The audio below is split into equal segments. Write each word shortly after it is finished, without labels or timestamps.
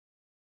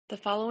The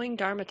following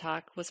Dharma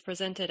talk was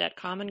presented at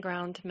Common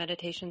Ground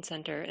Meditation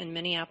Center in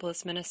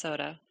Minneapolis,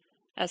 Minnesota,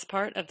 as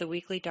part of the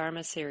weekly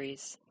Dharma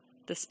series.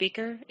 The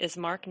speaker is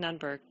Mark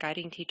Nunberg,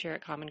 guiding teacher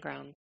at Common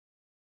Ground.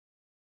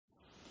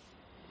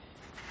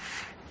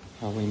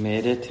 Well, we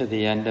made it to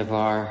the end of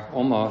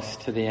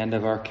almost to the end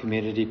of our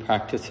community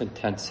practice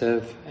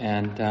intensive,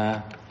 and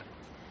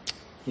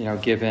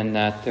given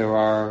that there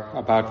are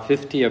about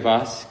 50 of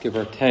us, give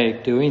or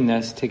take, doing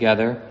this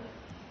together,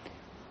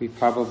 we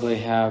probably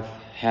have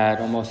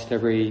had almost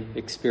every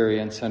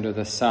experience under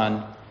the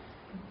sun,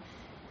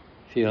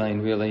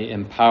 feeling really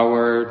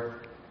empowered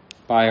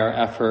by our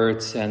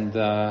efforts and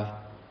the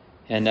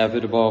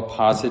inevitable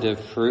positive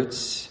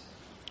fruits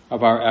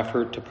of our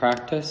effort to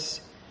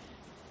practice,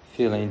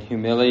 feeling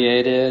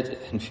humiliated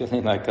and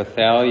feeling like a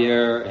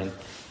failure and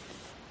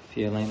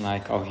feeling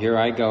like, oh, here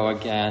I go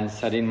again,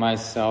 setting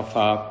myself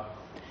up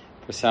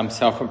for some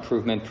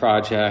self-improvement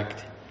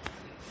project,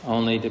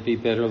 only to be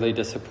bitterly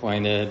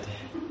disappointed.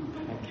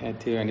 I can't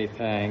do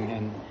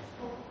anything.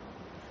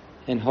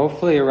 And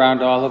hopefully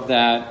around all of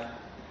that,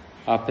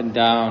 up and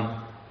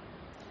down,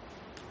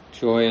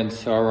 joy and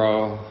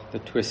sorrow, the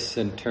twists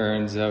and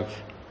turns of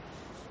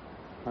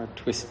our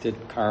twisted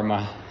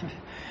karma,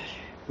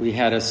 we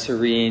had a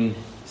serene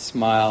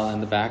smile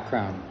in the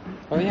background.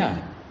 Oh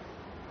yeah,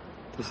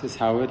 this is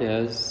how it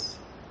is.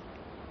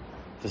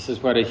 This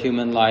is what a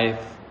human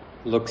life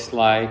looks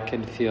like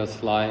and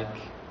feels like.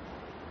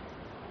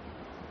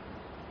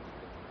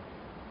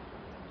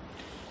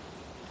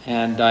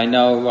 And I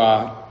know,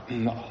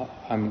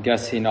 I'm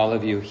guessing all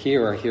of you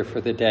here are here for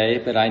the day,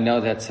 but I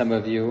know that some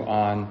of you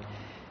on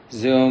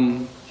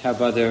Zoom have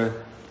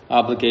other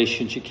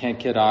obligations you can't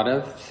get out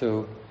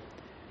of.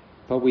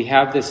 But we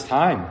have this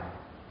time,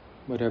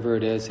 whatever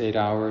it is, 8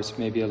 hours,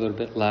 maybe a little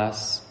bit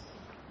less.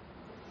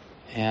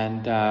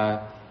 And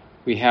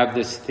we have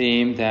this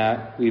theme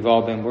that we've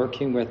all been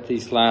working with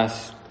these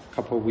last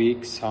couple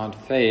weeks on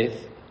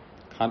faith,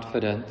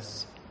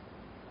 confidence.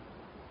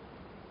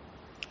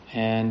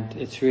 And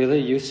it's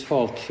really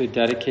useful to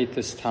dedicate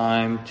this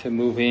time to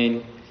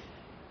moving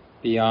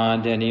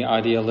beyond any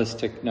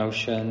idealistic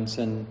notions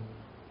and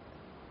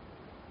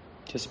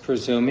just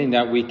presuming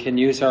that we can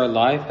use our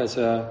life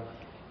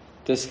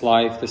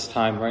this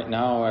time right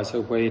now, as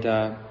a way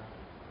to,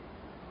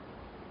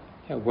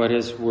 what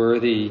is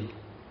worthy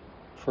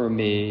for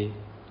me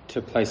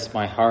to place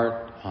my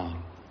heart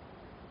on?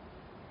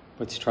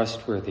 What's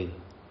trustworthy?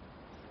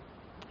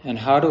 And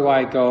how do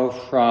I go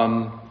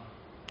from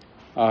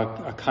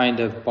a kind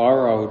of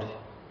borrowed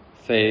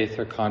faith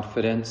or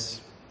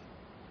confidence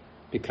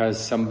because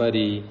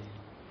somebody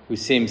who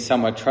seems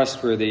somewhat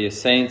trustworthy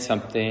is saying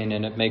something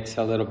and it makes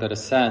a little bit of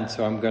sense,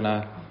 so I'm going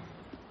to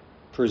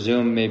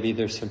presume maybe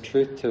there's some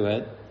truth to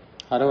it.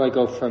 How do I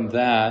go from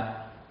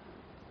that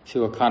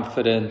to a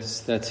confidence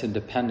that's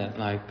independent?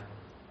 Like,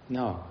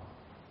 no,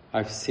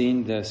 I've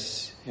seen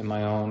this in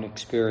my own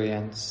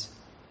experience.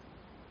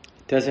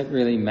 It doesn't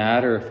really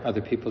matter if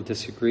other people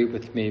disagree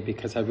with me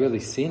because I've really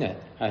seen it.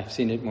 I've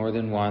seen it more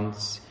than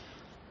once.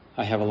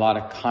 I have a lot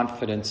of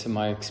confidence in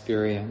my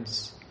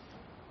experience.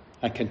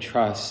 I can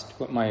trust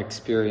what my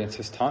experience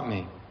has taught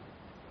me.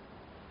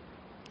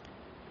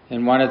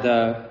 And one of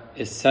the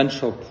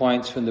essential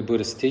points from the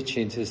Buddhist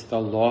teachings is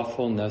the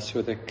lawfulness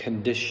or the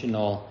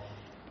conditional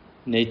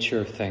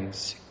nature of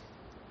things.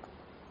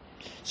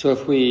 So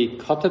if we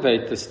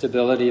cultivate the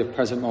stability of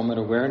present moment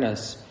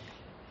awareness,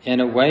 in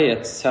a way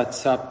it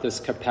sets up this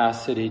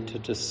capacity to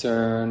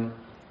discern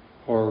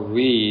or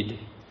read,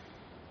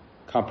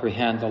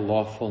 comprehend the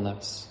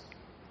lawfulness.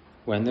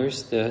 When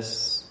there's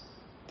this,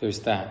 there's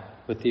that.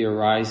 With the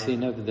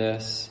arising of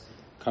this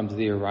comes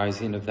the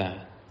arising of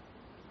that.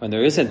 When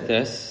there isn't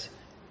this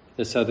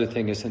other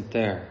thing isn't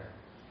there.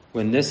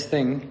 When this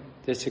thing,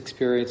 this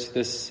experience,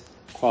 this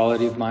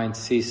quality of mind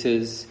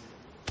ceases,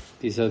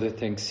 these other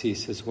things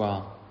cease as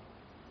well.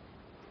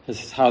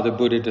 This is how the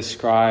Buddha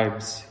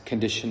describes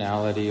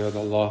conditionality or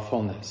the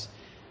lawfulness.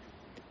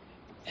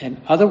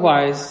 And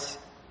otherwise,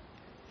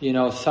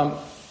 some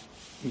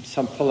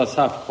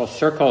philosophical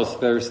circles,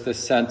 there's this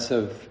sense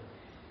of,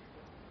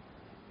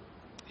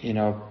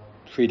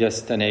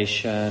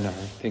 predestination, or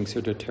things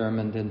are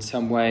determined in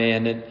some way,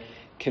 and it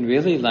can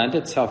really lend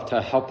itself to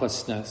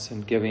helplessness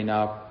and giving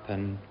up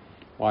and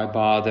why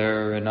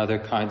bother and other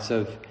kinds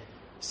of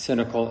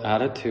cynical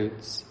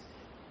attitudes.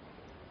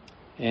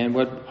 And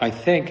what I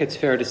think it's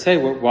fair to say,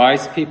 what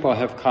wise people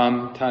have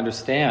come to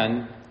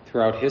understand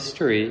throughout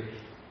history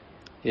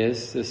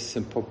is this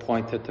simple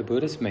point that the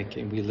Buddha is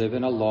making. We live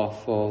in a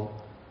lawful,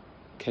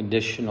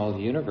 conditional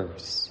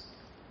universe.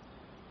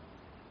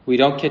 We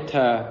don't get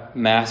to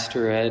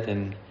master it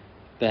and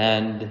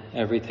bend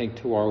everything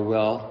to our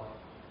will,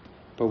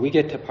 but we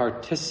get to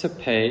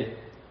participate,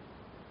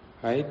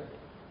 right,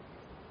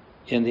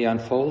 in the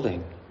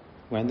unfolding.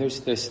 When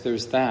there's this,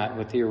 there's that.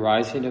 With the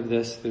arising of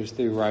this, there's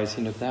the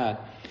arising of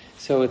that.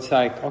 So it's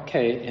like,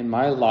 okay, in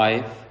my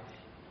life,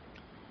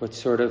 what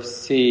sort of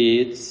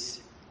seeds,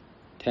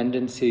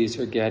 tendencies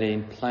are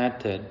getting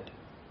planted,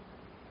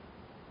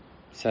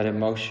 set in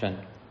motion?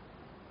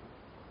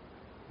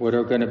 what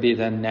are going to be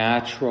the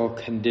natural,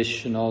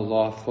 conditional,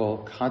 lawful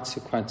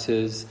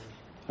consequences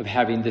of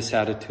having this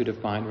attitude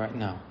of mind right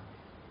now,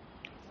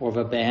 or of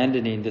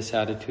abandoning this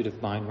attitude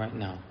of mind right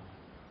now.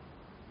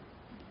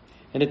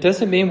 And it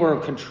doesn't mean we're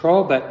in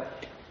control, but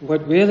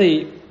what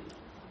really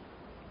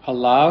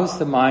allows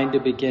the mind to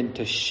begin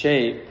to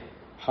shape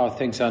how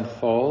things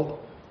unfold,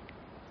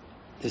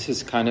 this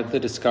is kind of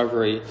the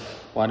discovery,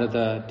 one of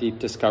the deep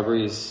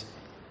discoveries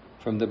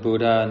from the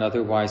Buddha and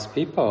other wise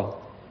people,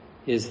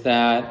 is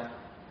that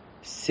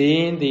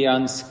seeing the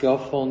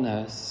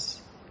unskillfulness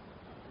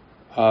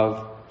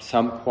of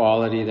some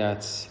quality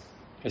that's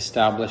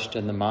established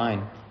in the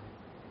mind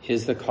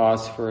is the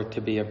cause for it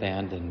to be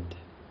abandoned.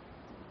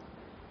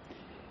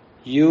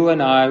 You and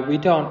I, we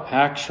don't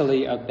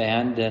actually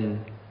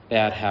abandon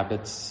bad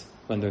habits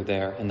when they're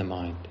there in the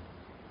mind.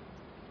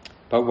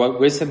 But what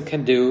wisdom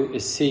can do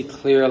is see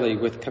clearly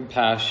with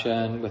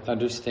compassion, with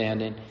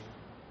understanding,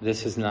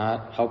 this is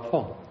not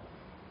helpful.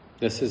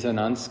 This is an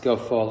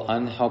unskillful,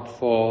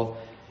 unhelpful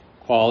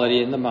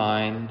quality in the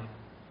mind.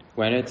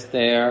 When it's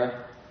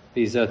there,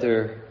 these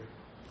other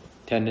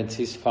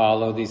tendencies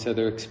follow, these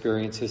other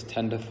experiences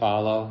tend to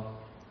follow.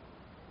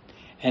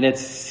 And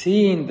it's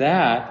seeing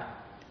that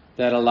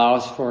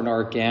allows for an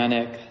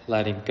organic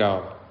letting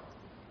go.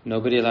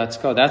 Nobody lets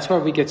go. That's why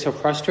we get so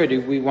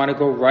frustrated. We want to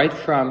go right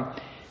from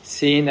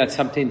seeing that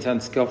something's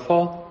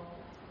unskillful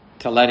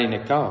to letting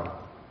it go.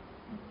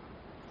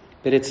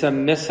 But it's a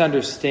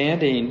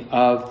misunderstanding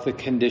of the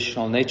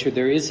conditional nature.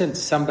 There isn't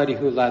somebody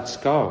who lets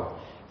go.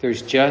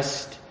 There's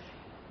just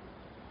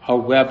a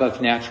web of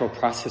natural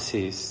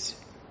processes,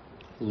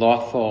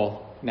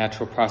 lawful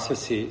natural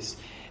processes.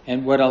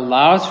 And what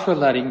allows for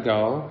letting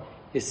go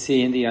is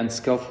seeing the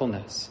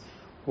unskillfulness.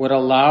 What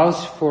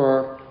allows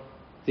for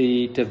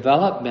the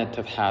development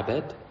of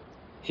habit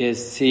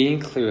is seeing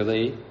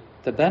clearly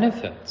the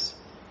benefits.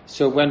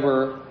 So when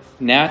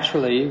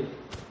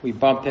we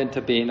bump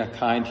into being a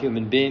kind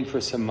human being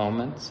for some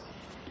moments,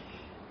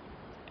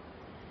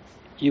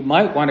 you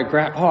might want to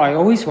grab, I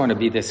always want to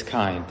be this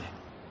kind.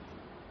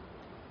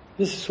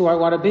 This is who I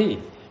want to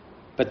be.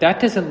 But that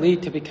doesn't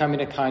lead to becoming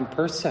a kind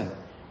person.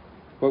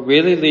 What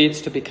really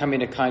leads to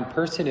becoming a kind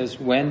person is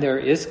when there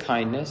is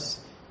kindness,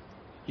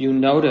 you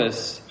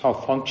notice how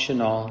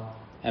functional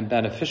and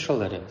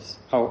beneficial it is,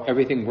 how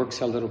everything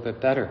works a little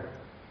bit better.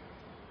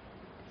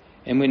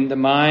 And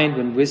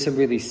when wisdom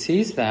really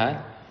sees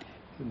that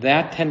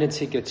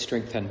tendency gets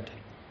strengthened.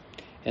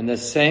 In the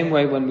same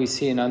way, when we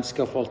see an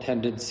unskillful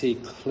tendency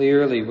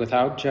clearly,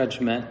 without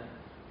judgment,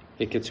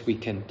 it gets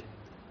weakened.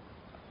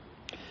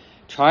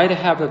 Try to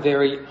have a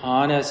very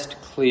honest,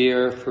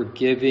 clear,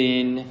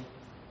 forgiving,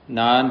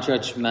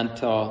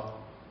 non-judgmental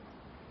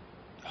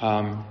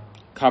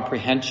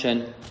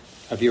comprehension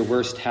of your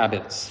worst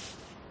habits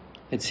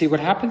and see what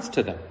happens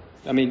to them.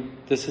 I mean,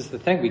 this is the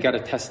thing. We got to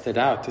test it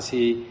out to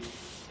see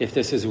if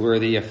this is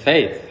worthy of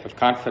faith, of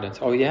confidence.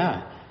 Oh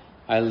yeah,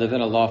 I live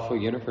in a lawful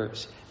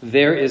universe.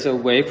 There is a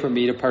way for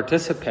me to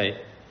participate.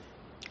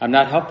 I'm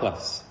not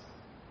helpless.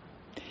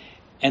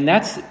 And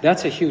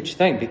that's a huge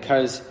thing,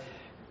 because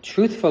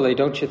truthfully,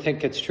 don't you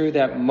think it's true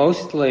that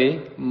most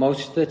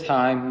of the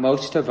time,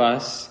 most of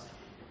us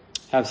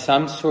have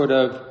some sort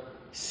of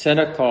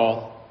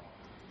cynical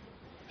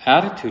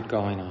attitude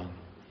going on.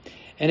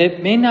 And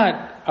it may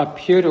not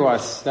appear to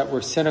us that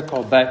we're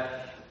cynical,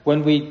 but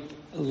when we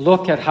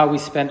look at how we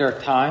spend our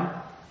time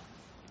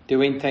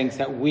doing things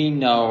that we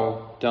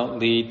know don't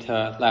lead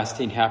to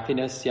lasting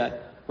happiness,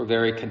 yet we're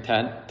very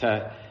content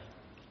to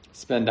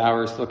spend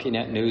hours looking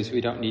at news we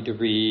don't need to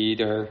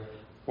read, or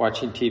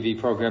watching TV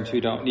programs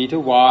we don't need to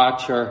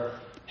watch, or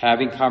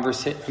having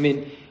conversation. I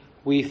mean,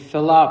 we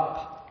fill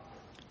up,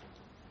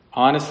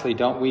 honestly,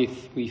 don't we?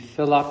 We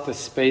fill up the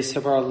space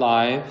of our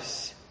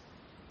lives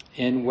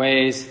in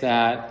ways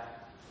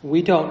that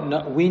we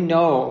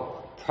know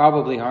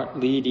probably aren't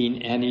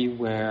leading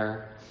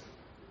anywhere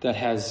that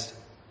has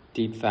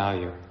deep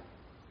value.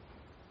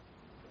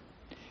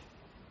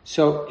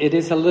 So it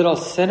is a little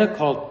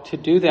cynical to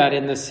do that,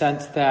 in the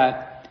sense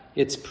that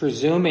it's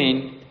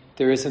presuming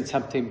there isn't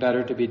something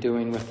better to be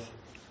doing with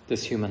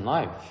this human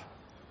life.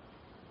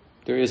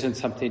 There isn't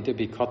something to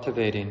be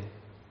cultivating.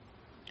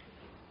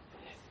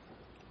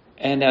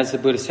 And as the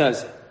Buddha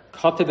says,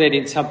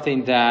 cultivating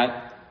something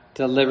that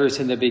delivers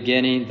in the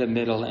beginning, the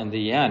middle, and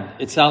the end.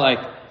 It's not like,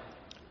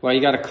 well, you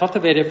got to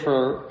cultivate it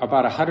for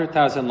about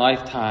 100,000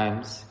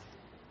 lifetimes,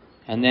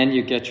 and then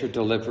you get your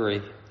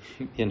delivery.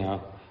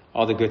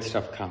 All the good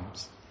stuff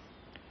comes.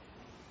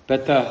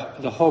 But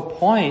the whole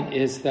point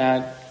is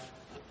that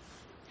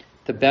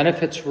the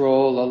benefits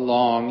roll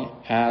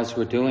along as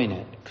we're doing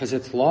it, because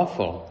it's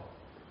lawful.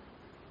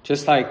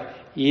 Just like,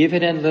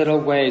 even in little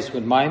ways,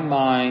 with my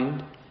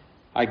mind,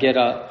 I get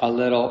a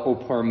little "oh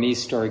poor me"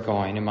 story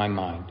going in my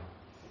mind,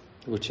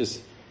 which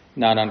is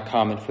not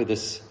uncommon for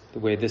the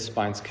way this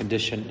mind's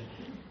conditioned.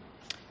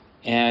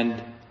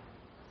 And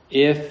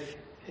if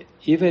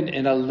even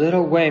in a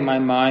little way my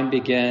mind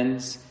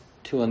begins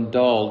to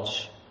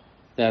indulge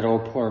that "oh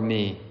poor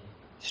me"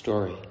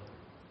 story,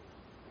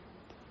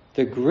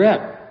 the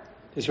grip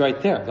is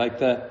right there. Like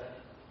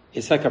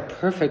it's like a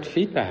perfect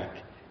feedback.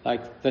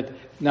 Like that.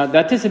 Now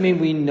that doesn't mean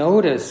we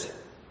notice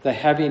the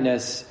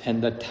heaviness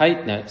and the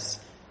tightness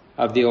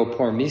of the "Oh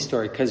poor me"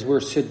 story, because we're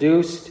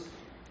seduced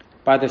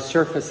by the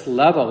surface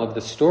level of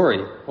the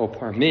story, "Oh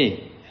poor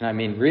me," and I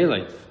mean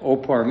really, "Oh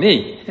poor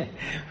me,"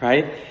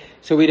 right?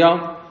 So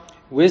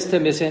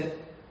wisdom isn't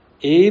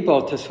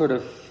able to sort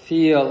of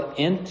feel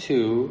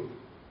into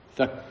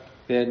the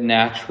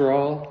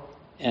natural,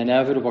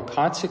 inevitable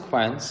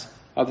consequence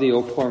of the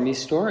 "Oh poor me"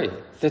 story.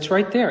 That's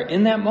right there,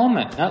 in that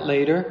moment, not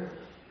later.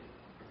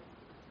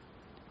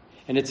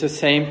 And it's the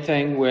same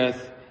thing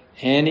with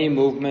any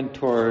movement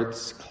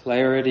towards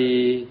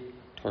clarity,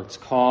 towards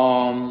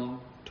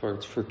calm,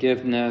 towards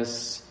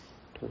forgiveness,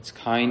 towards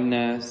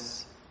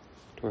kindness,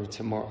 towards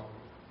a more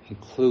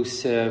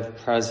inclusive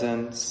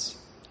presence,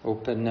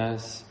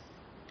 openness.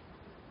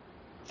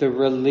 The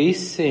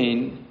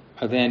releasing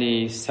of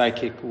any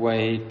psychic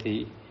weight,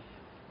 the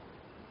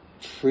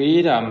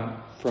freedom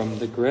from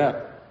the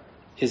grip,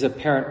 is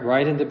apparent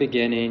right in the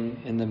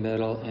beginning, in the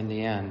middle, and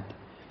the end.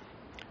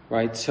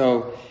 Right?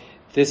 So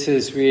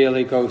this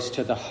really goes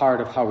to the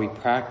heart of how we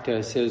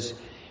practice, is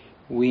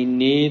we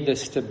need the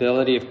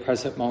stability of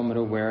present moment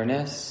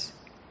awareness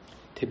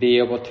to be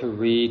able to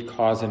read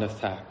cause and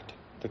effect,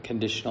 the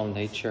conditional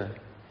nature.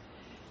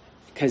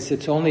 Because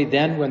it's only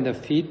then when the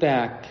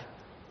feedback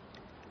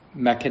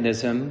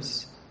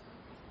mechanisms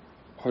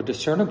are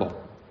discernible.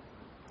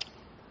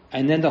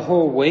 And then the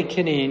whole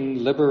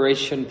awakening,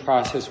 liberation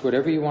process,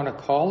 whatever you want to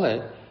call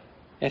it,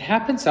 it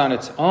happens on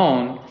its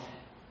own,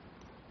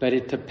 but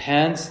it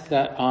depends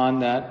on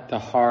the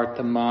heart,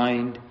 the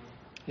mind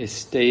is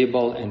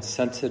stable and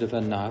sensitive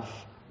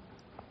enough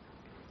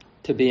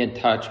to be in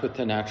touch with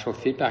the natural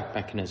feedback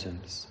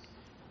mechanisms.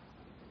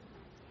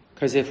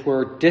 Because if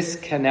we're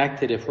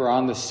disconnected, if we're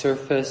on the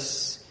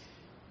surface,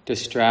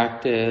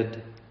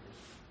 distracted,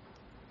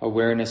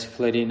 awareness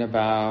flitting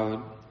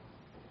about,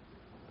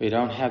 we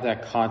don't have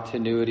that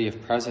continuity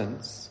of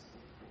presence,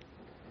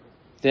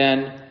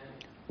 then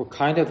we're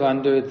kind of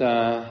under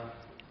the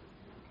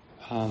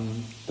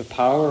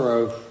power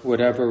of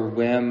whatever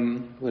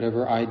whim,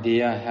 whatever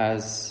idea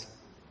has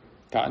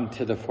gotten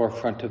to the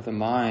forefront of the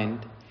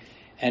mind,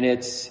 and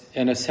it's,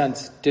 in a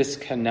sense,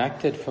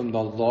 disconnected from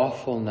the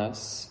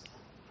lawfulness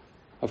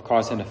of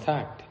cause and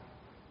effect.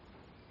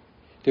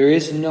 There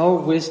is no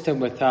wisdom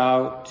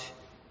without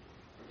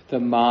the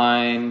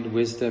mind,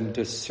 wisdom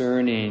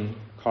discerning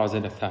cause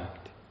and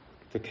effect,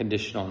 the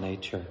conditional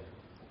nature.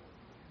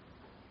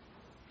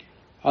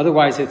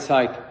 Otherwise, it's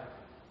like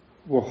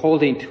we're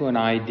holding to an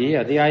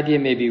idea. The idea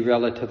may be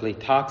relatively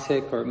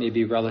toxic or it may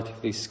be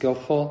relatively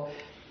skillful,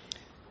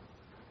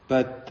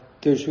 but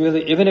there's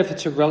really, even if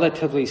it's a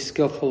relatively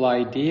skillful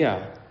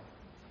idea,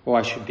 oh,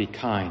 I should be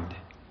kind.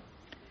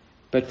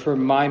 But for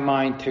my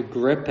mind to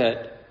grip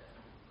it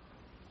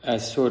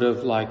as sort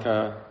of like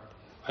a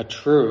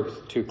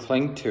truth to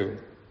cling to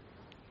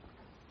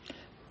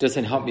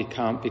doesn't help me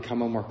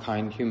become a more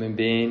kind human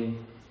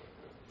being.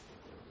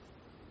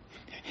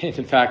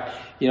 In fact,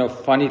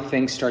 funny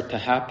things start to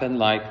happen,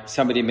 like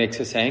somebody makes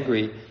us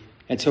angry,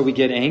 and so we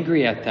get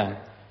angry at them.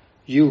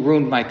 You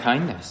ruined my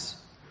kindness.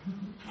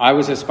 I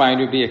was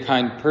aspiring to be a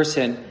kind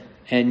person,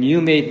 and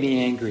you made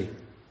me angry.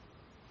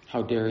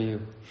 How dare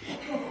you?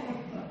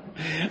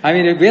 I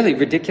mean, really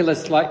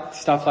ridiculous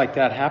stuff like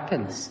that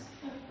happens.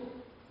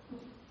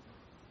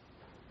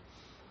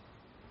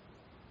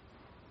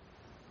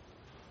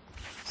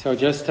 So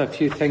just a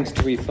few things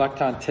to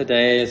reflect on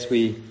today as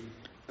we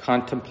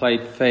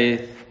contemplate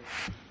faith.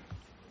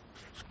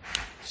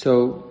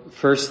 So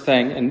first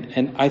thing,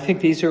 and I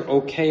think these are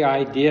okay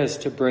ideas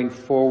to bring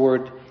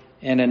forward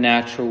in a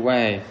natural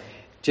way,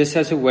 just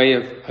as a way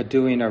of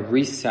doing a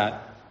reset.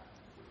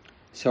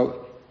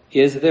 So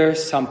is there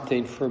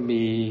something for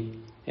me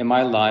in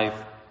my life,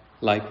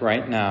 like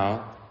right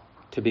now,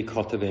 to be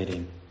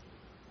cultivating?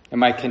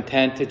 Am I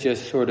content to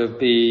just sort of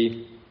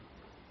be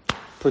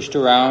pushed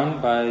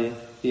around by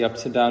the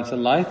ups and downs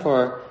in life,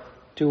 or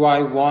do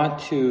I want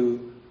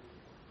to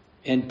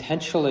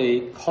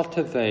intentionally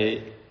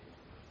cultivate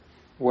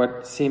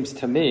what seems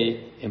to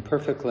me,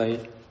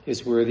 imperfectly,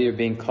 is worthy of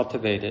being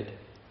cultivated,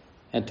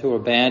 and to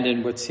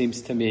abandon what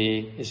seems to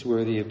me is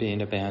worthy of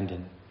being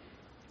abandoned?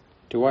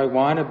 Do I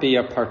want to be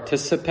a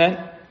participant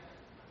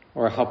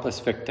or a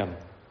helpless victim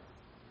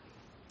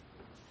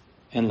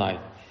in life?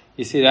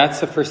 You see,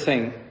 that's the first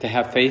thing to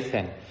have faith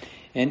in.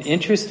 And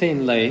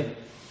interestingly,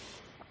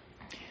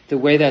 the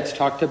way that's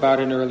talked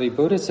about in early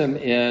Buddhism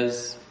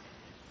is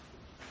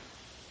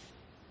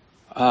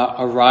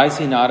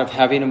arising out of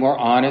having a more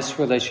honest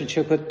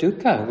relationship with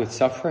dukkha, with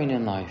suffering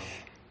in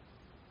life.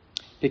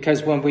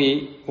 Because when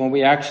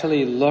we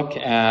actually look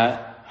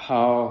at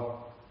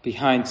how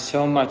behind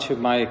so much of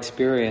my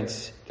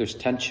experience there's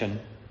tension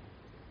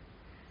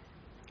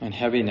and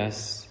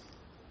heaviness,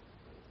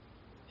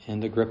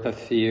 and the grip of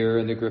fear,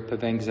 and the grip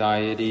of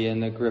anxiety,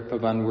 and the grip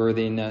of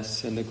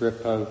unworthiness, and the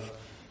grip of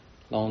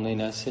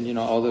loneliness, and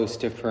all those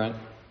different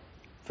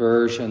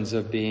versions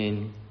of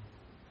being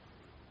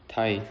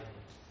tight,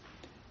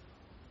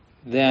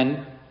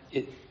 then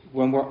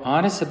when we're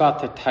honest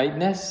about the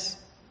tightness,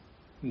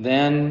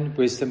 then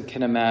wisdom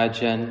can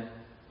imagine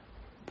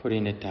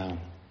putting it down.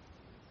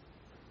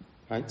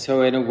 Right?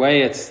 So in a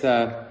way, it's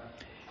the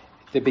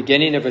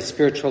beginning of a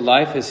spiritual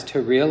life is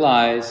to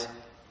realize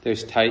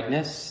there's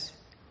tightness,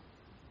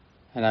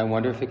 and I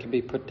wonder if it can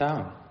be put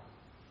down.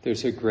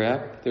 There's a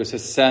grip, there's a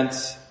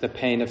sense, the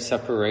pain of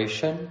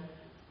separation,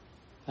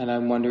 and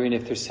I'm wondering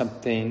if there's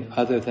something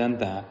other than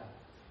that.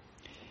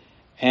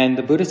 And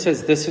the Buddha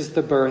says this is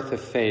the birth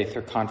of faith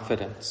or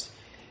confidence,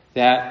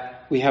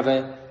 that we have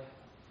an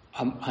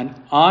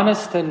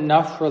honest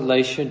enough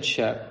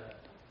relationship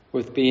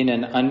with being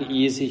an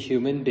uneasy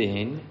human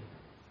being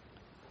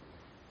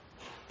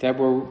that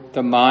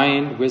the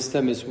mind,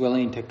 wisdom is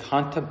willing to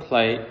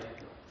contemplate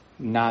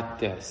not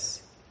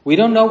this. We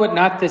don't know what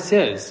not this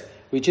is.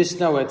 We just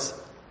know it's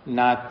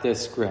not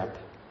this grip,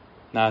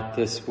 not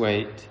this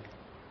weight,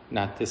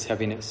 not this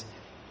heaviness.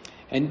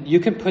 And you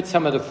can put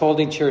some of the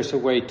folding chairs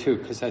away too,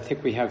 because I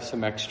think we have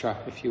some extra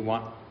if you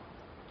want.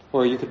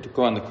 Or you could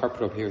go on the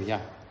carpet over here,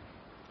 yeah.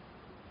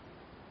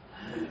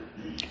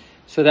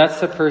 So that's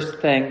the first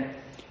thing.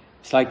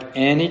 It's like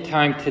any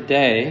time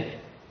today,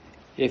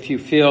 if you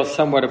feel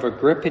somewhat of a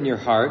grip in your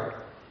heart,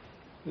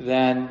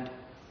 then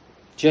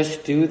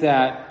just do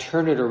that,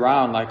 turn it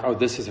around like, oh,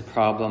 this is a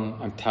problem,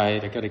 I'm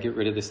tight, I got to get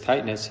rid of this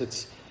tightness.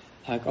 It's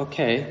like,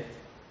 okay,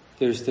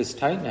 there's this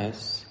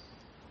tightness.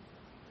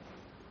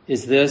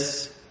 Is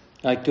this,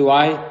 like, do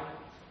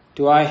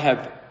I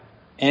have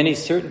any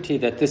certainty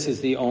that this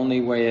is the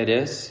only way it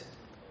is?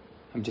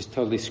 I'm just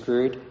totally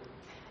screwed?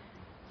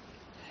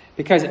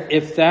 Because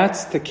if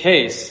that's the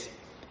case,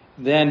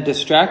 then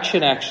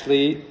distraction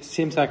actually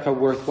seems like a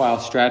worthwhile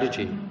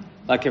strategy.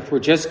 Like if we're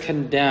just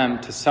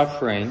condemned to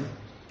suffering,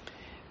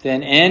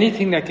 then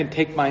anything that can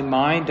take my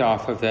mind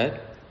off of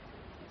it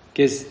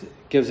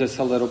gives us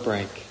a little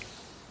break.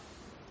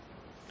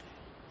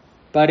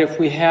 But if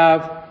we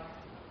have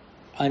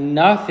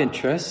enough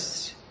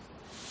interests,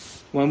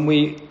 when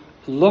we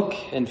look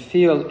and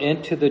feel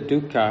into the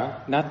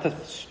dukkha, not the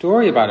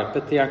story about it,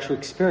 but the actual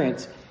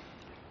experience,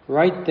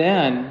 right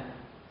then,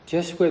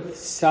 just with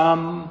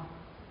some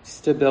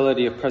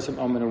stability of present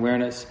moment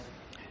awareness,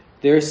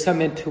 there's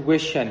some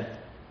intuition.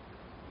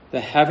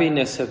 The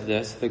heaviness of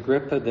this, the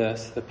grip of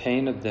this, the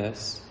pain of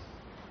this.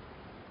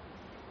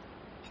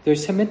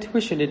 There's some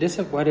intuition. It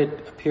isn't what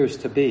it appears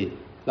to be.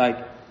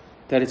 Like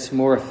that it's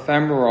more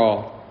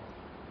ephemeral,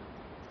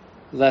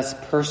 less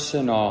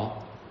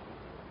personal.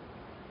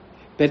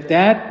 But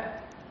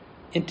that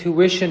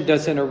intuition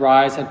doesn't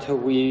arise until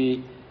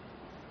we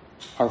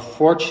are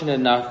fortunate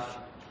enough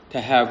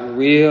to have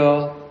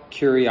real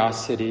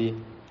curiosity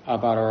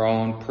about our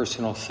own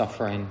personal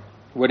suffering,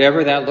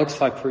 whatever that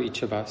looks like for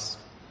each of us.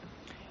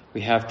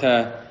 We have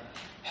to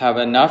have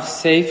enough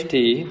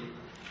safety.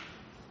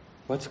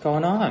 What's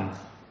going on?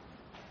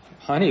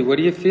 Honey, what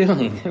are you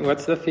feeling?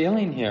 What's the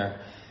feeling here?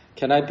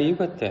 Can I be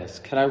with this?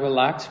 Can I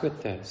relax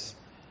with this?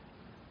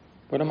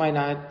 What am I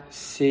not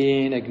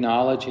seeing,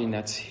 acknowledging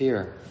that's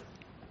here?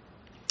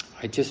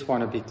 I just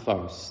want to be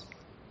close.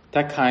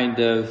 That kind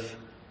of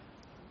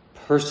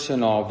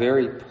personal,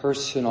 very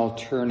personal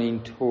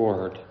turning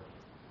toward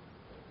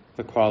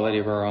the quality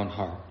of our own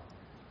heart.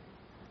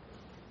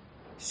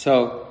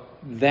 So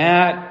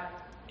that,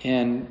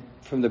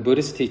 from the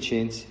Buddhist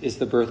teachings, is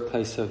the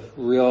birthplace of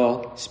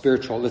real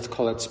spiritual, let's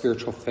call it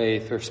spiritual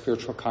faith or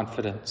spiritual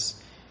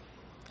confidence.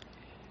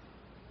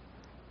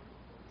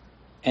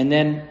 And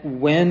then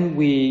when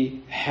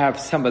we have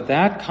some of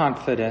that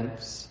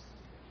confidence,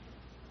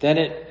 then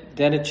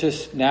it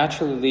just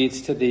naturally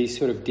leads to the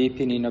sort of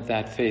deepening of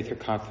that faith or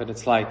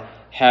confidence, like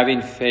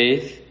having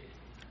faith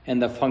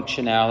and the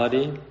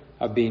functionality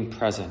of being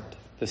present,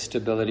 the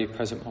stability of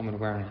present moment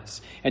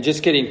awareness. And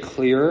just getting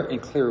clearer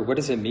and clearer, what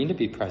does it mean to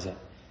be present?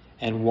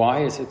 And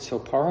why is it so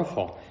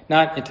powerful?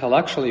 Not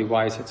intellectually,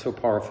 why is it so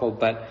powerful,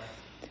 but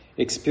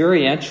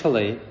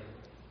experientially,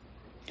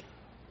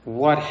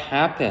 what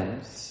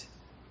happens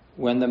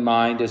when the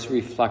mind is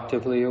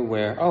reflectively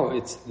aware, oh,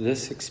 it's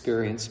this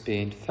experience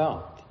being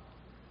felt,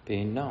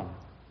 being known.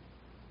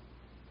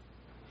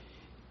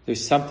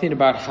 There's something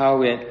about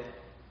how it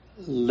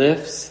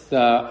lifts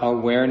the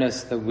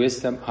awareness, the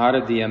wisdom out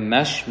of the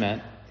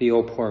enmeshment, the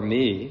oh poor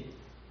me.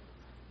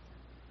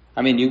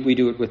 I mean, we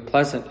do it with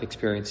pleasant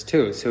experience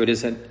too, so it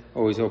isn't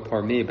always oh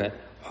poor me, but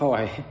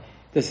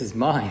this is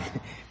mine.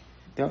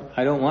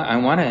 I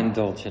want to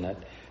indulge in it.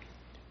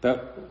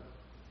 But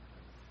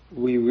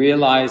we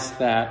realize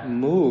that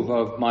move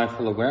of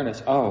mindful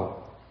awareness,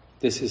 oh,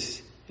 this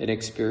is an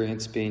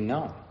experience being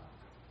known.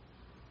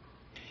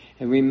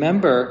 And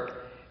remember,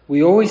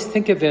 we always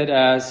think of it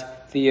as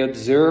the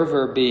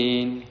observer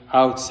being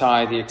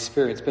outside the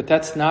experience, but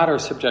that's not our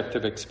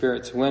subjective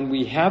experience. When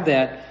we have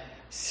that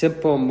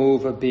simple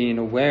move of being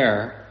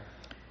aware,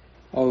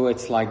 oh,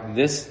 it's like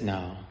this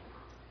now.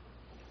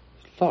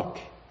 Look,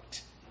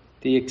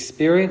 the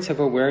experience of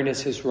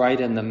awareness is right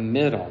in the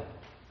middle.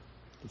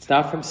 It's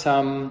not from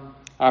some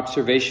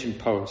observation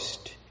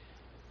post,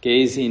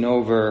 gazing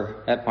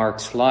over at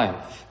Mark's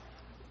life.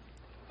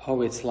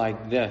 Oh, it's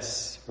like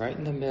this, right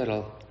in the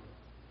middle.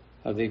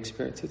 of the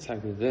experience. It's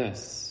like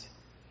this.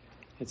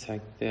 It's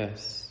like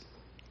this.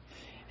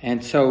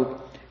 And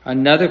so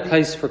another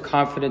place for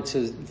confidence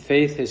and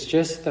faith is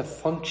just the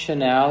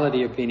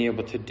functionality of being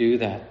able to do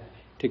that,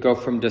 to go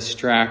from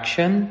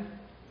distraction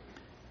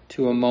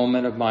to a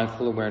moment of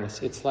mindful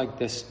awareness. It's like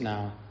this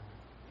now.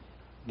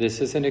 This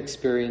is an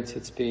experience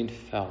that's being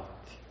felt,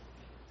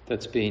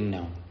 that's being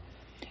known.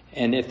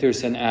 And if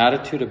there's an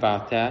attitude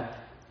about that,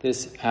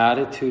 this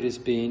attitude is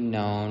being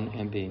known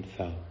and being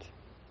felt,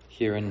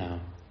 here and now.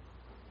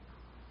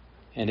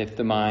 And if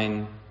the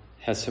mind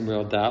has some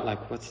real doubt,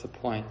 like, what's the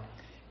point?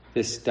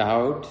 This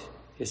doubt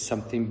is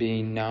something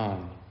being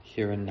known,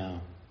 here and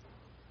now.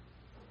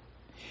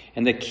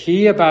 And the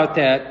key about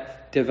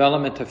that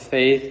development of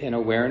faith and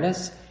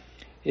awareness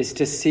is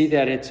to see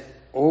that it's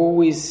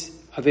always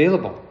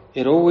available.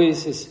 It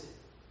always is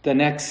the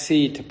next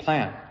seed to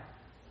plant.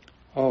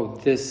 Oh,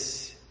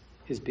 this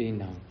is being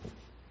known.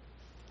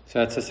 So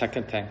that's the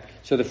second thing.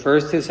 So the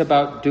first is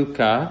about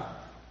dukkha,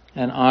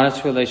 an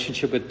honest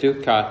relationship with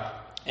dukkha,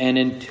 and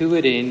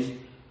intuiting,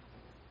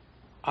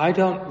 I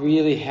don't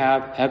really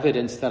have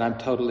evidence that I'm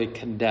totally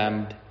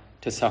condemned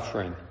to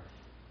suffering.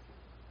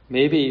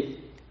 Maybe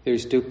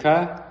there's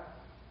dukkha,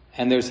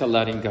 and there's a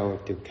letting go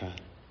of dukkha,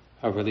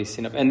 a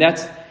releasing of. And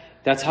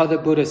that's how the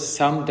Buddha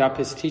summed up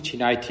his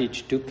teaching. I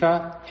teach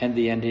dukkha and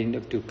the ending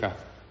of dukkha.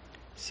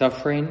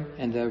 Suffering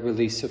and the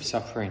release of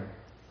suffering.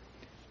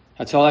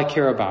 That's all I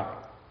care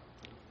about.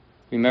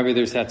 Remember,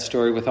 there's that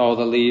story with all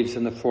the leaves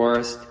in the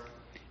forest.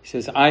 He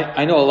says,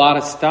 I know a lot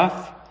of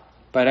stuff,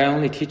 but I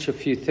only teach a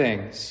few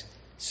things.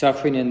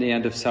 Suffering and the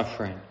end of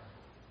suffering.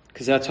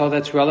 Because that's all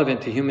that's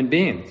relevant to human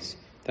beings.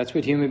 That's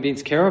what human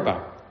beings care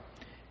about.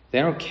 They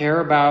don't care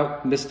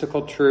about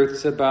mystical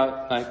truths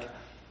about,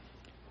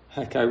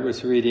 like I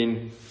was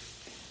reading,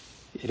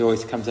 it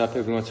always comes up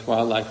every once in a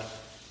while, like,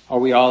 are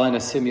we all in a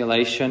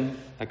simulation,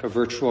 like a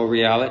virtual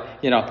reality?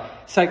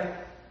 It's like,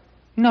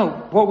 no,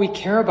 what we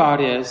care about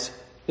is,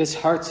 this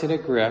heart's in a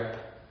grip.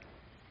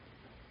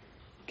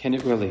 Can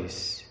it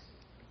release?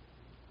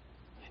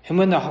 And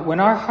when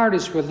our heart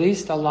is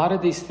released, a lot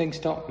of these things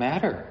don't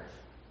matter.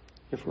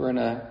 If we're in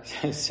a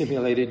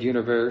simulated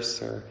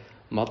universe or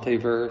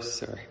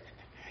multiverse,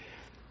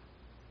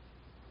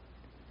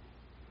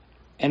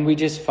 and we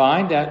just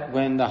find that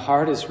when the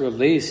heart is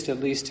released, at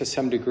least to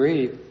some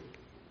degree,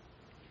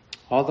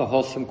 all the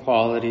wholesome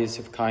qualities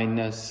of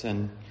kindness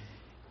and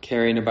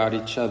caring about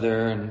each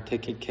other and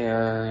taking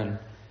care and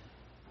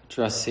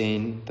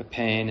addressing the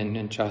pain and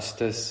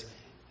injustice,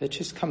 it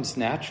just comes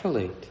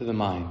naturally to the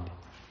mind.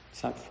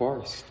 It's not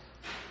forced.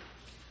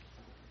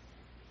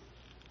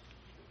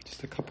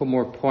 Just a couple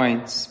more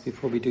points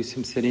before we do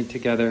some sitting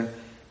together.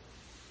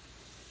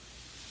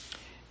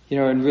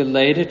 And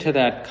related to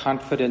that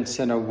confidence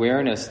and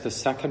awareness, the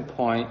second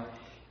point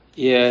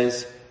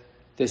is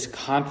this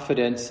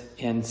confidence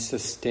in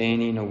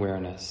sustaining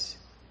awareness.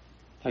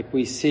 Like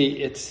we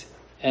see, it's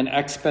an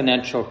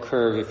exponential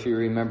curve, if you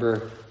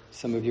remember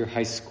some of your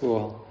high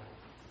school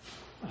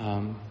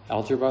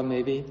algebra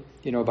maybe,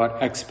 about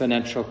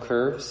exponential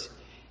curves.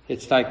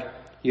 It's like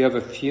you have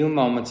a few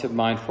moments of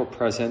mindful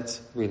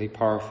presence, really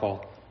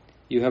powerful.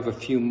 You have a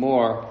few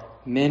more,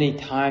 many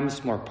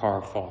times more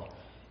powerful.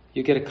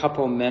 You get a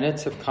couple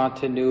minutes of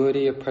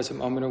continuity of present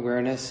moment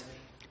awareness.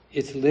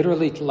 It's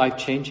literally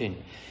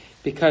life-changing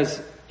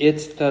because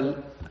it's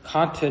the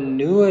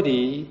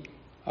continuity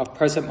of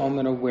present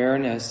moment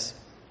awareness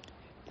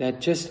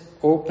that just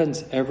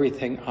opens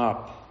everything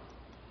up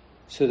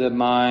so the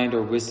mind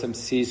or wisdom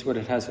sees what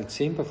it hasn't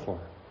seen before.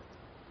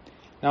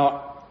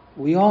 Now,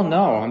 we all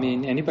know,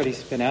 anybody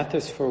who's been at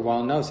this for a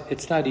while knows,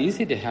 it's not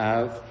easy to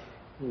have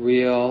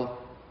real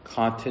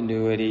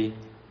continuity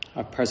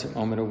of present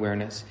moment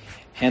awareness.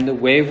 And the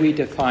way we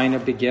define a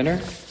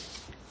beginner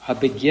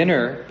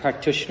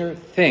practitioner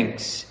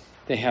thinks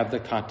they have the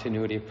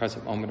continuity of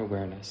present moment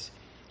awareness.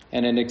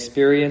 And an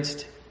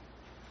experienced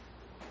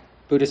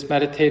Buddhist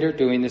meditator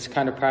doing this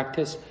kind of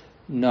practice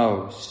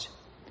knows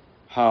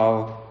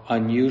how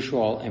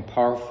unusual and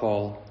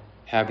powerful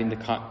having the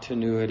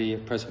continuity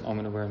of present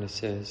moment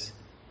awareness is.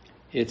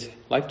 It's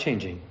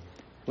life-changing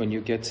when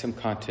you get some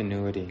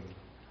continuity.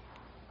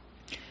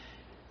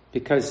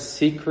 Because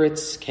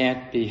secrets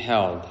can't be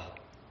held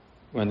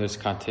when there's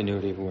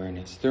continuity of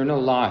awareness. There are no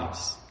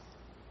lies.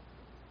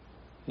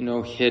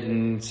 No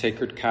hidden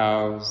sacred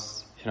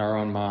cows in our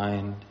own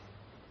mind.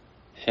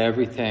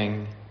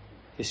 Everything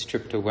is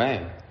stripped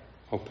away,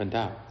 opened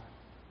up.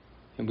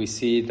 And we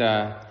see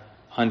the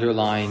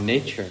underlying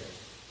nature.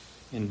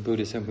 In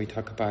Buddhism, we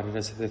talk about it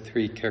as the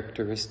three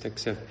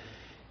characteristics of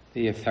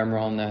the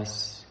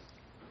ephemeralness,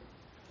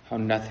 how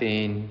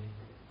nothing,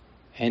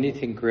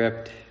 anything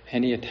gripped,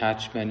 any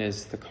attachment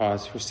is the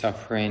cause for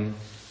suffering,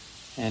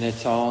 and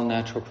it's all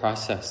natural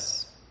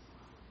process.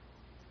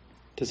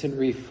 It doesn't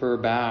refer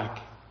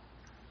back.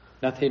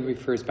 Nothing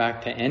refers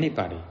back to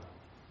anybody.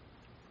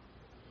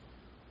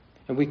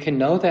 And we can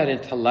know that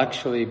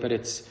intellectually, but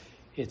it's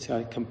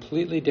a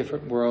completely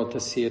different world to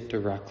see it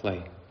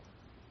directly.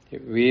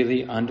 It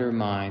really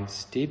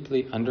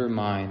deeply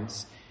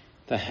undermines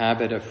the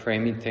habit of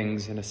framing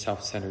things in a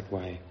self-centered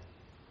way,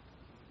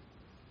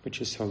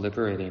 which is so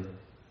liberating.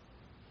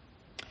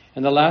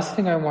 And the last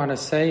thing I want to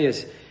say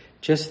is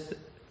just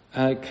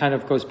kind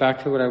of goes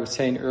back to what I was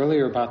saying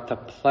earlier about the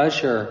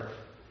pleasure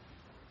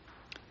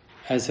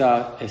as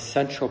an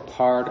essential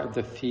part of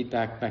the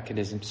feedback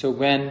mechanism. So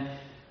when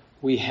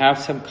we have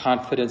some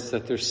confidence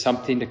that there's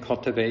something to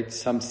cultivate,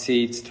 some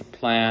seeds to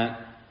plant,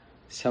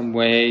 some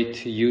way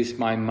to use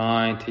my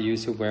mind, to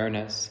use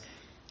awareness,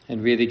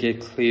 and really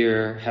get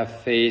clear,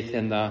 have faith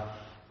in the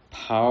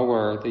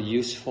power, the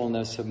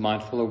usefulness of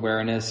mindful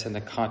awareness and the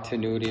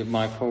continuity of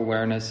mindful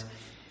awareness,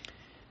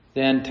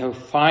 then to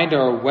find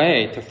our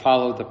way, to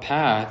follow the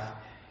path,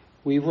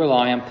 we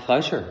rely on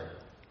pleasure.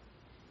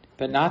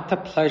 But not the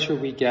pleasure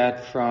we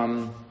get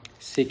from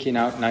seeking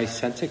out nice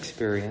sense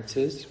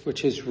experiences,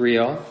 which is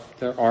real.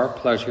 There are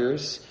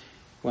pleasures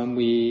when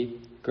we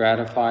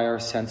gratify our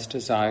sense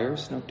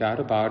desires, no doubt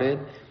about it.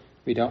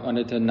 We don't want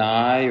to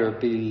deny or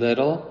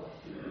belittle.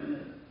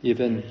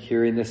 Even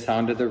hearing the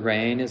sound of the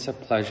rain is a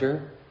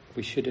pleasure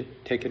we should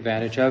take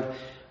advantage of.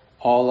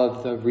 All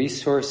of the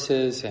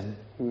resources and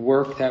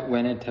work that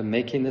went into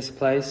making this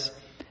place.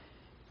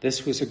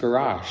 This was a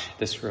garage,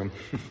 this room.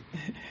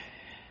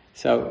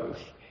 So,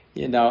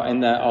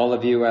 and all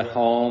of you at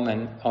home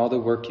and all the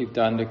work you've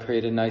done to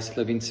create a nice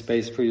living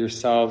space for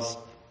yourselves.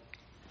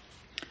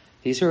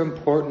 These are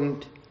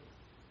important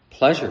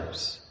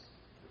pleasures,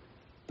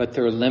 but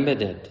they're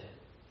limited.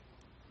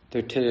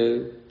 They're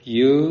to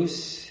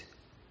use,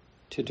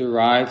 to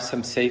derive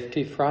some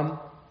safety from,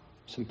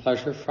 some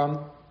pleasure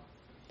from,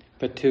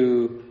 but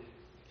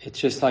it's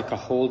just like a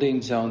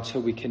holding zone so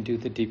we can do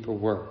the deeper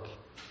work.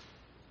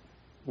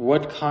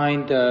 What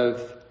kind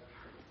of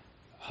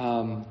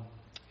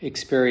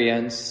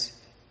experience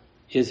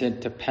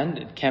isn't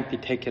dependent, can't be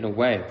taken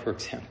away, for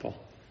example?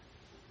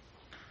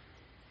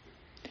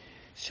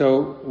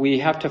 So we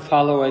have to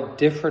follow a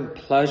different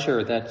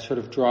pleasure that sort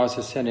of draws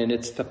us in, and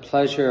it's the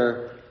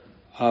pleasure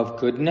of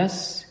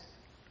goodness.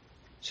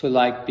 So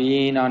like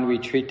being on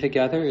retreat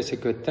together is a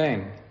good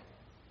thing.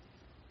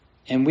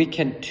 And we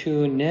can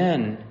tune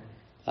in,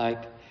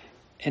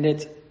 and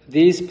it's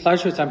these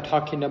pleasures I'm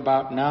talking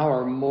about now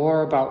are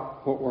more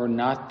about what we're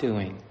not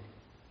doing.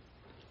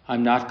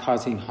 I'm not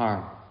causing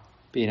harm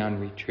being on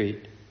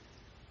retreat.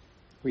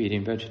 We're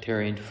eating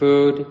vegetarian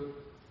food.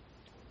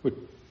 We're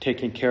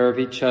taking care of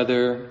each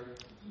other,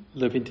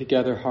 living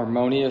together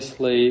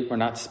harmoniously. We're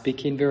not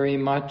speaking very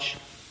much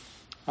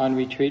on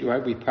retreat,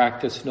 right? We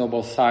practice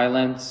noble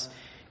silence.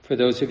 For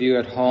those of you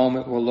at home,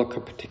 it will look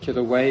a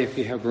particular way if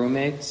you have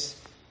roommates.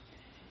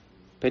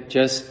 But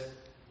just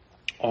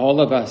all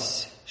of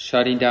us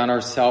shutting down our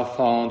cell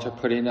phones or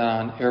putting it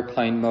on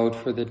airplane mode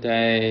for the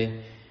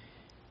day,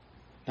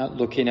 not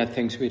looking at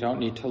things we don't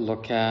need to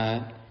look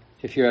at.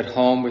 If you're at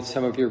home with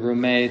some of your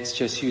roommates,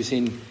 just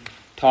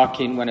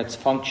talking when it's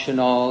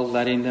functional,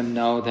 letting them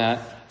know that,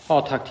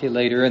 I'll talk to you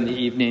later in the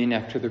evening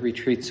after the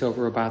retreat's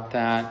over about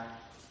that.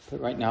 But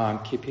right now I'm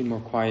keeping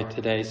more quiet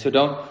today. So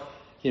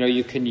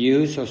you can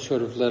use those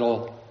sort of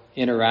little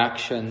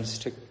interactions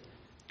to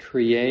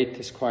create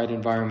this quiet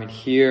environment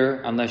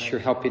here. Unless you're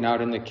helping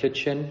out in the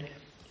kitchen,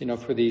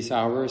 for these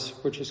hours,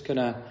 we're just going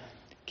to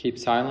keep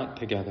silent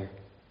together.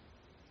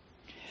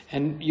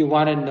 And you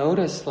want to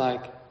notice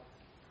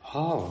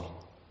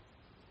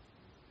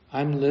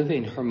I'm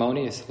living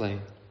harmoniously.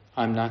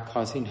 I'm not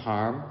causing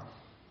harm.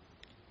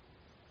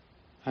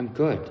 I'm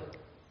good.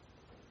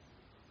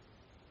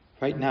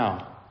 Right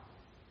now,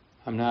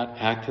 I'm not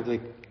actively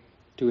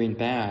doing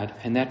bad,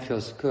 and that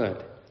feels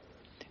good.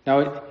 Now,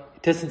 it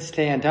doesn't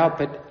stand out,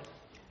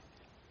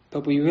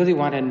 but we really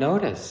want to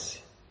notice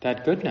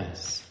that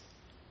goodness.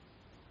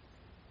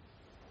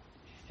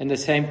 And the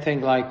same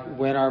thing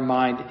when our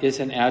mind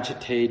isn't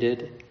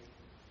agitated,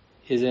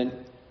 isn't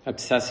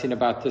obsessing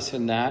about this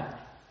and that,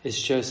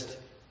 is just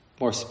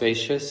more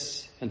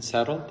spacious and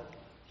settled.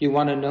 You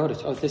want to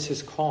notice, this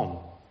is calm.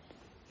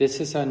 This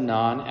is a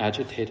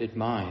non-agitated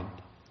mind.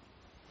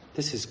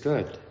 This is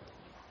good.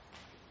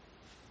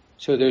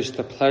 So there's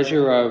the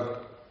pleasure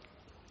of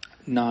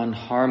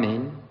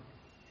non-harming.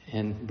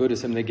 In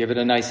Buddhism, they give it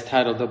a nice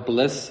title, the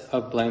bliss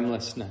of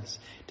blamelessness.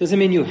 Doesn't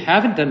mean you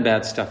haven't done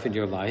bad stuff in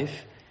your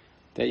life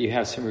that you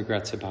have some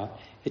regrets about.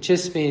 It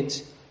just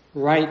means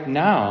right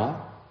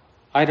now,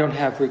 I don't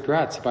have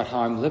regrets about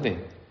how I'm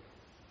living.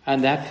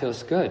 And that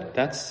feels good.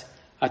 That's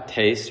a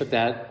taste of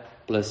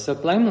that bliss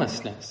of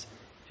blamelessness.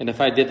 And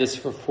if I did this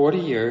for 40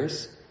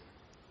 years,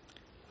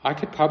 I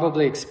could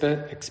probably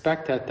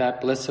expect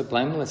that bliss of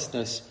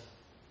blamelessness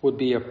would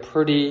be a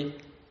pretty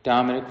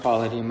dominant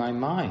quality in my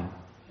mind.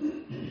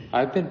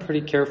 I've been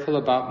pretty careful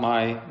about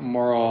my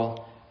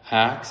moral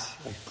acts.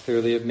 I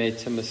clearly have made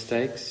some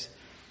mistakes.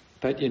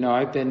 But,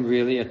 I've been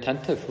really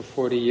attentive for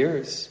 40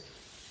 years,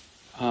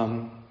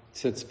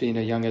 since being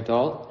a young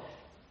adult.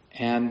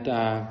 And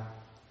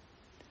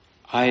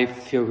I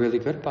feel really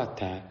good about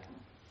that.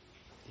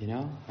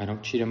 I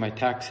don't cheat on my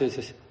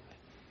taxes.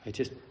 I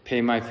just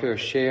pay my fair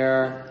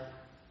share.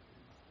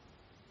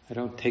 I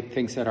don't take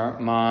things that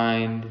aren't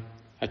mine.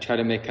 I try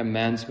to make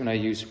amends when I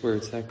use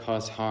words that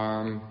cause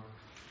harm.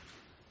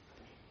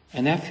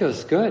 And that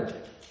feels good,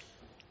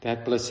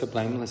 that bliss of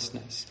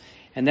blamelessness.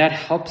 And that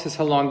helps us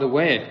along the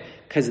way.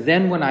 Because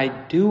then when I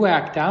do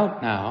act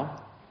out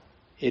now,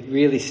 it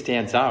really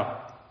stands out.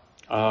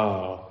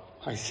 Oh,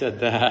 I said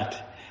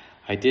that.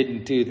 I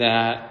didn't do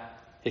that.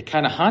 It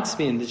kind of haunts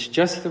me, and it's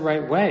just the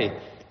right way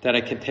that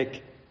I can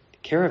take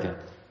care of it.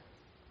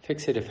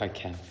 Fix it if I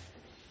can.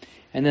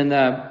 And then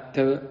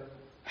the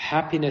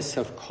happiness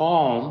of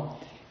calm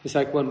is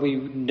like when we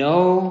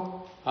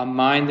know a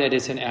mind that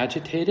isn't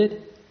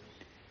agitated,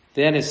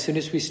 then as soon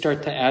as we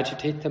start to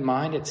agitate the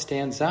mind, it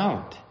stands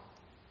out.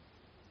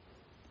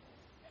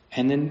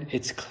 And then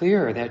it's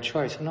clear, that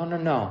choice.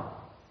 No.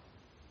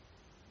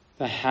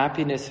 The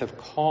happiness of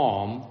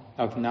calm,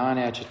 of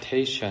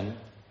non-agitation,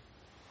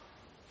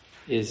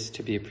 is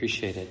to be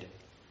appreciated.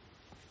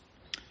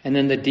 And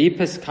then the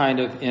deepest kind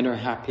of inner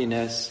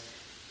happiness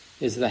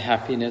is the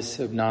happiness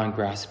of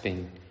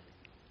non-grasping,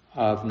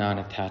 of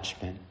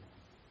non-attachment.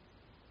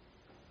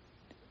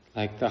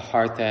 Like the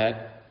heart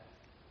that...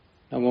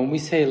 Now when we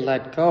say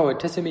let go, it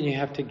doesn't mean you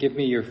have to give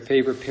me your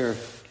favorite pair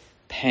of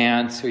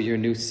pants or your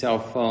new cell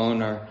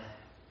phone or...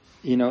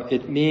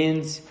 it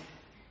means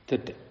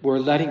that we're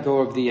letting go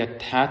of the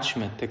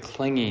attachment, the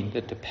clinging,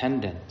 the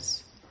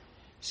dependence.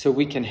 So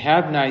we can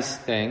have nice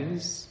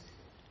things,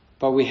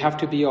 but we have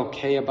to be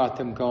okay about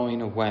them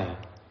going away.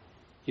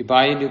 You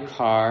buy a new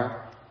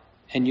car,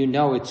 and you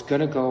know it's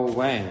going to go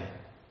away.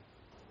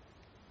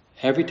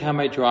 Every time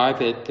I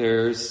drive it,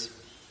 there's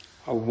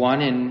a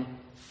 1 in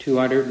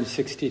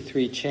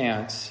 263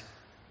 chance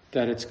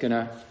that it's going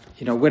to,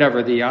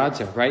 whatever the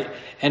odds are, right?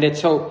 And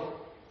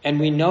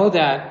we know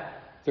that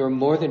there are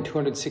more than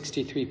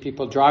 263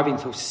 people driving,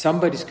 so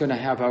somebody's going to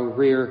have a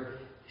rear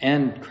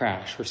end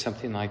crash or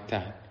something like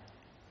that.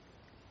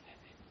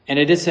 And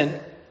there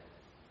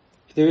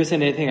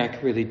isn't anything I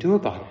can really do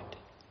about it.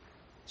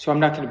 So I'm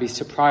not going to be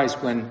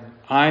surprised when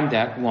I'm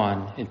that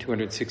 1 in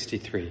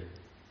 263.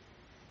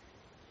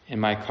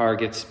 And my car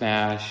gets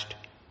smashed,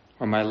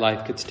 or my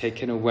life gets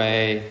taken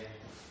away,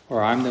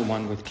 or I'm the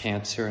one with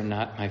cancer and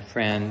not my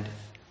friend,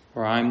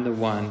 or I'm the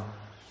one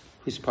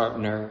whose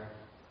partner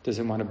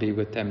doesn't want to be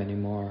with them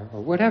anymore, or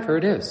whatever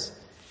it is.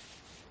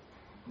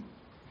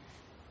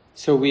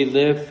 So we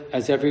live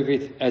as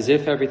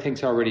if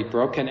everything's already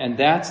broken, and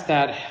that's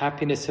that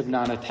happiness of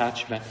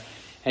non-attachment.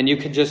 And you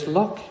can just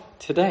look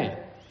today.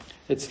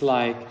 It's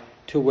like,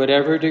 to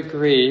whatever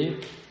degree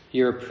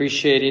you're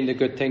appreciating the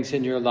good things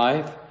in your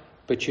life,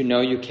 but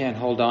you can't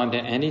hold on to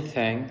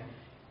anything,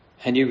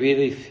 and you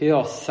really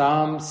feel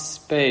some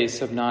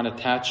space of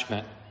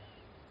non-attachment,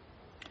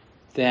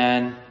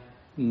 then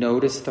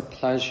notice the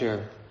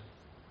pleasure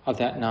of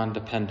that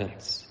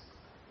non-dependence.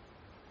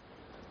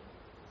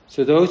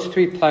 So those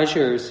 3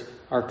 pleasures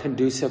are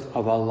conducive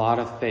of a lot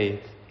of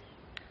faith.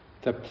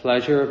 The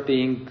pleasure of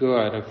being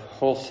good, of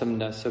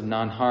wholesomeness, of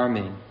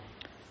non-harming.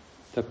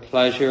 The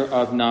pleasure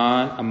of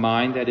a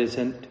mind that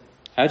isn't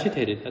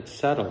agitated, that's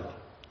settled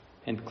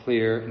and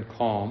clear and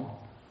calm.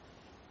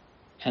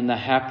 And the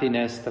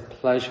happiness, the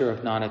pleasure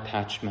of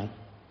non-attachment.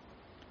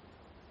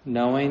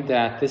 Knowing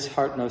that this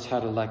heart knows how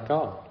to let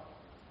go.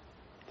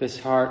 This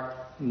heart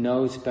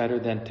knows better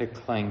than to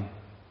cling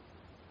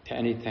to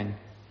anything.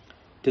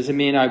 Doesn't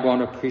mean I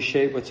won't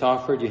appreciate what's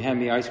offered. You hand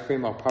me ice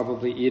cream, I'll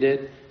probably eat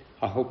it.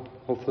 I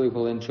hopefully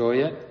will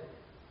enjoy it.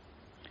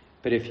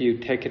 But if you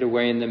take it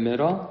away in the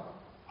middle,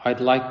 I'd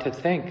like to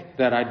think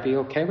that I'd be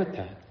okay with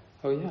that.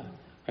 Oh yeah,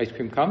 ice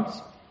cream comes,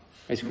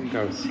 ice cream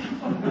goes.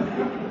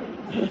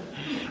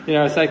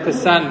 It's like the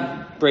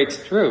sun breaks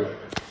through.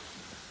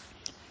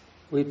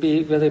 We'd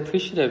be really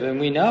appreciative, and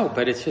we know,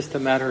 but it's just a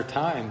matter of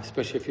time,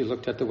 especially if you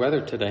looked at the weather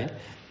today,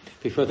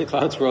 before the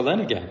clouds roll in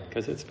again,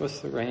 because it's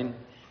supposed to rain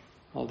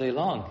all day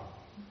long.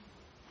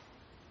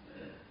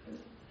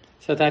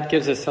 So that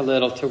gives us a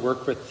little to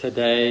work with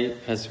today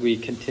as we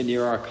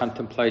continue our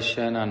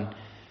contemplation on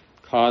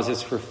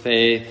causes for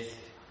faith,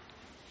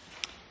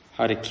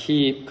 how to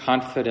keep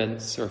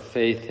confidence or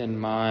faith in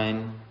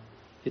mind.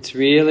 It's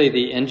really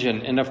the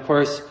engine. And of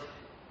course,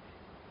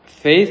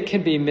 faith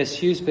can be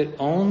misused, but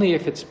only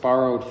if it's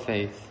borrowed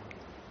faith.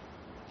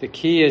 The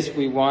key is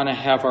we want to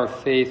have our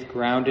faith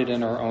grounded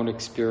in our own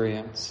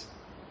experience.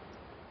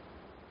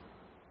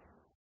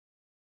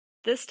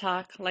 This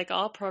talk, like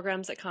all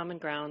programs at Common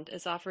Ground,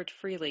 is offered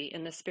freely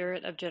in the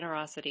spirit of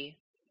generosity.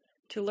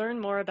 To learn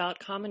more about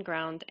Common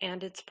Ground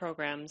and its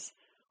programs,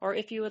 or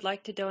if you would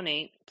like to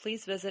donate,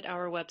 please visit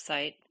our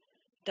website,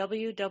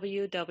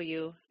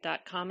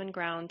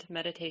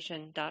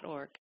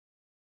 www.commongroundmeditation.org.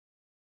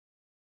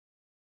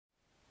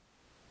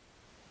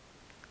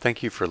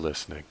 Thank you for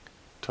listening.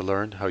 To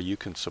learn how you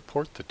can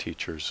support the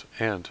teachers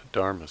and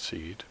Dharma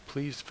Seed,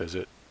 please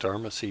visit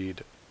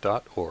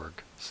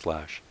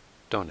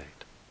dharmaseed.org/donate.